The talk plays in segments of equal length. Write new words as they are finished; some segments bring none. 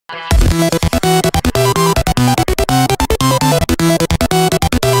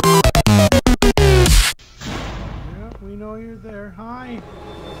there. Hi.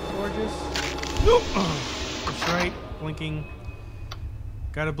 Gorgeous. Nope. That's right. Blinking.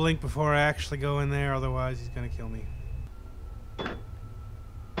 Gotta blink before I actually go in there, otherwise he's gonna kill me.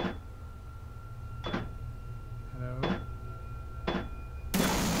 Hello?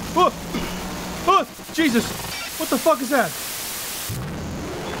 Oh! Oh! Jesus! What the fuck is that?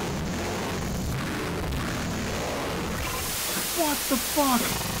 What the fuck?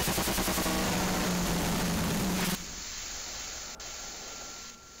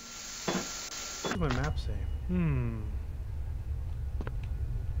 What does my map say?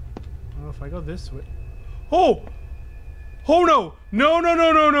 Well, if I go this way... Oh! Oh no! No, no,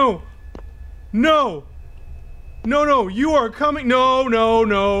 no, no, no! No! No, no, you are coming... No, no,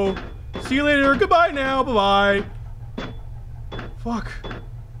 no! See you later. Goodbye now. Bye-bye. Fuck.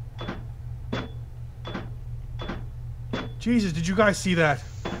 Jesus, did you guys see that?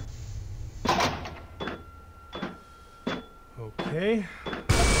 Okay.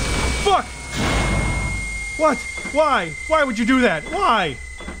 Fuck! What? Why? Why would you do that? Why?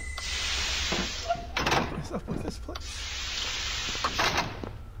 What's up with this place?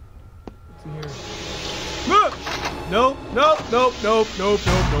 What's in here? No! No! Nope! Nope! Nope! Nope!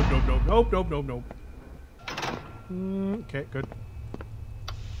 Nope! Nope! Nope! Nope! Nope! Nope! Nope! Okay, good.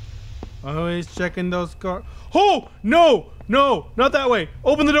 Always checking those cars. Oh! No! No! Not that way!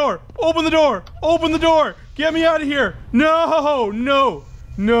 Open the door! Open the door! Open the door! Get me out of here! No! No!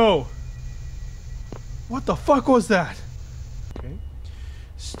 No! What the fuck was that? Okay.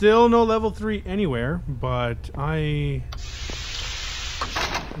 Still no level 3 anywhere, but I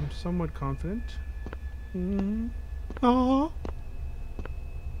am somewhat confident. Oh!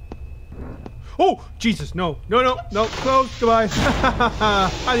 Oh! Jesus! No! No! No! No! Close! Goodbye!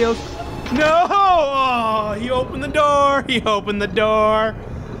 Adios! No! Oh! He opened the door! He opened the door!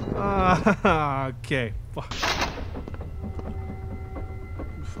 Okay. Fuck. What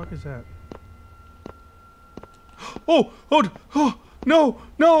the fuck is that? Oh! Oh! Oh! No!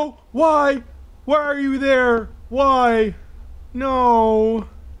 No! Why? Why are you there? Why? No!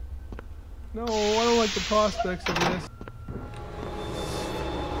 No, I don't like the prospects of this.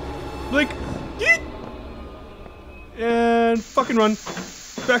 Blink! Yeet! And fucking run.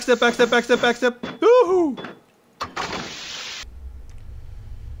 Backstep, backstep, backstep, backstep. Woohoo!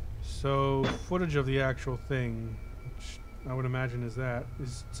 So, footage of the actual thing, which I would imagine is that.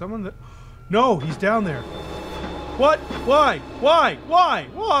 Is someone that... No, he's down there. What? Why? Why? Why?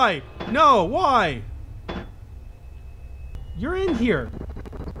 Why? No, why? You're in here.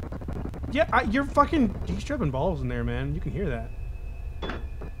 Yeah, you're fucking... He's tripping balls in there, man. You can hear that.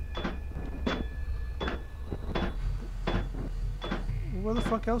 Where the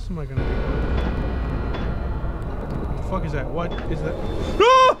fuck else am I gonna be? What the fuck is that? What is that?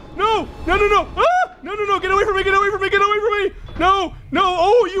 No! No! No, no, no! Ah! No, no, no! Get away from me! Get away from me! Get away from me! No! No!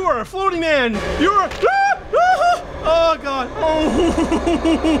 Oh, you are a floating man! You are... Ah! Ah! Oh, God!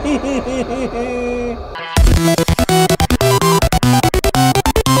 Oh!